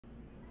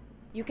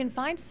You can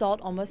find salt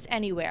almost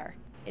anywhere.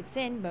 It's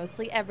in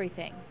mostly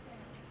everything.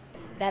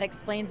 That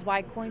explains why,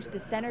 according to the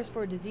Centers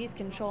for Disease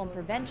Control and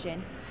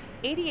Prevention,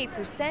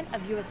 88%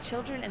 of U.S.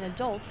 children and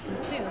adults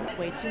consume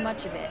way too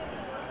much of it.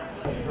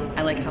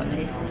 I like how it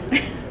tastes.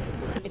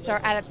 It's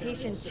our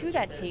adaptation to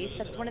that taste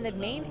that's one of the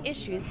main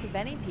issues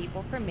preventing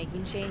people from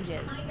making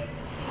changes.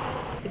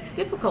 It's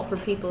difficult for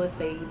people if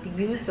they've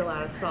used a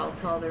lot of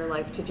salt all their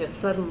life to just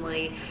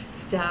suddenly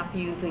stop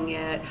using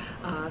it,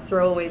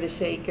 throw away the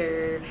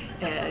shaker,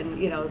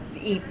 and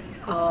eat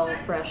all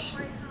fresh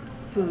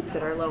foods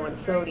that are low in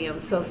sodium.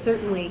 So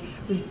certainly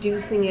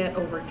reducing it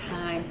over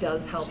time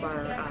does help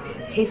our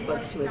taste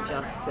buds to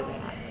adjust to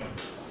that.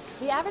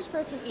 The average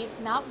person eats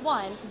not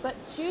 1,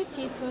 but 2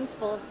 teaspoons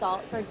full of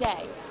salt per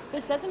day.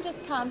 This doesn't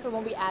just come from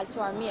what we add to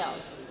our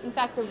meals. In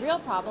fact, the real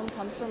problem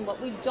comes from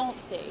what we don't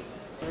see.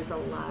 There's a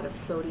lot of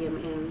sodium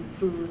in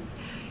foods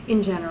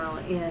in general,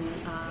 in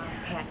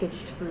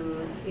packaged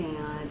foods,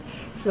 and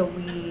so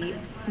we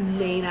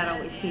may not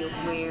always be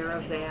aware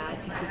of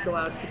that. If we go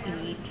out to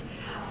eat,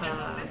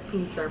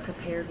 foods are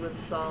prepared with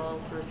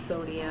salt or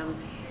sodium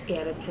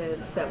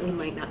additives that we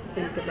might not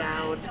think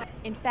about.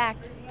 In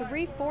fact,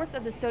 3/4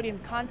 of the sodium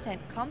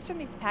content comes from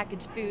these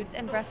packaged foods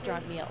and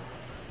restaurant meals.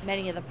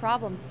 Many of the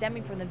problems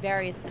stemming from the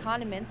various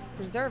condiments,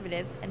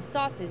 preservatives, and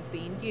sauces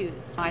being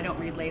used. I don't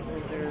read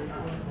labels or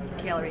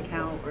calorie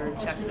count or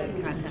check the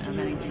content of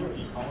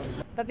anything.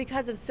 But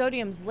because of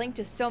sodium's link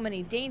to so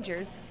many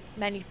dangers,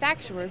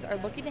 manufacturers are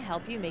looking to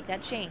help you make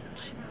that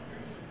change.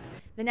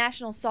 The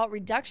National Salt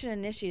Reduction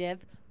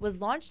Initiative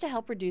was launched to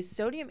help reduce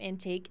sodium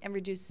intake and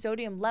reduce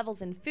sodium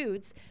levels in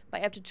foods by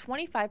up to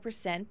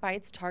 25% by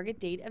its target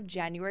date of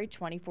January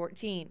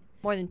 2014.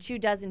 More than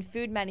 24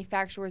 food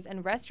manufacturers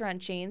and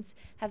restaurant chains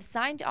have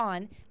signed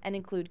on and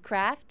include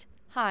Kraft,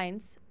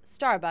 Heinz,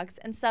 Starbucks,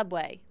 and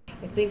Subway.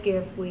 I think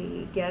if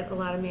we get a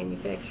lot of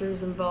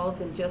manufacturers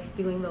involved in just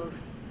doing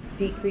those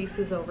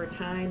decreases over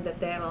time,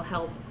 that'll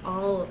help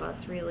all of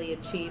us really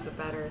achieve a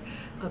better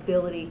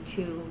ability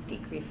to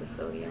decrease the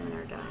sodium in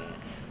our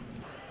diets.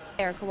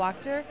 Erica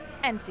Wachter,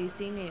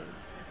 NCC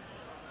News.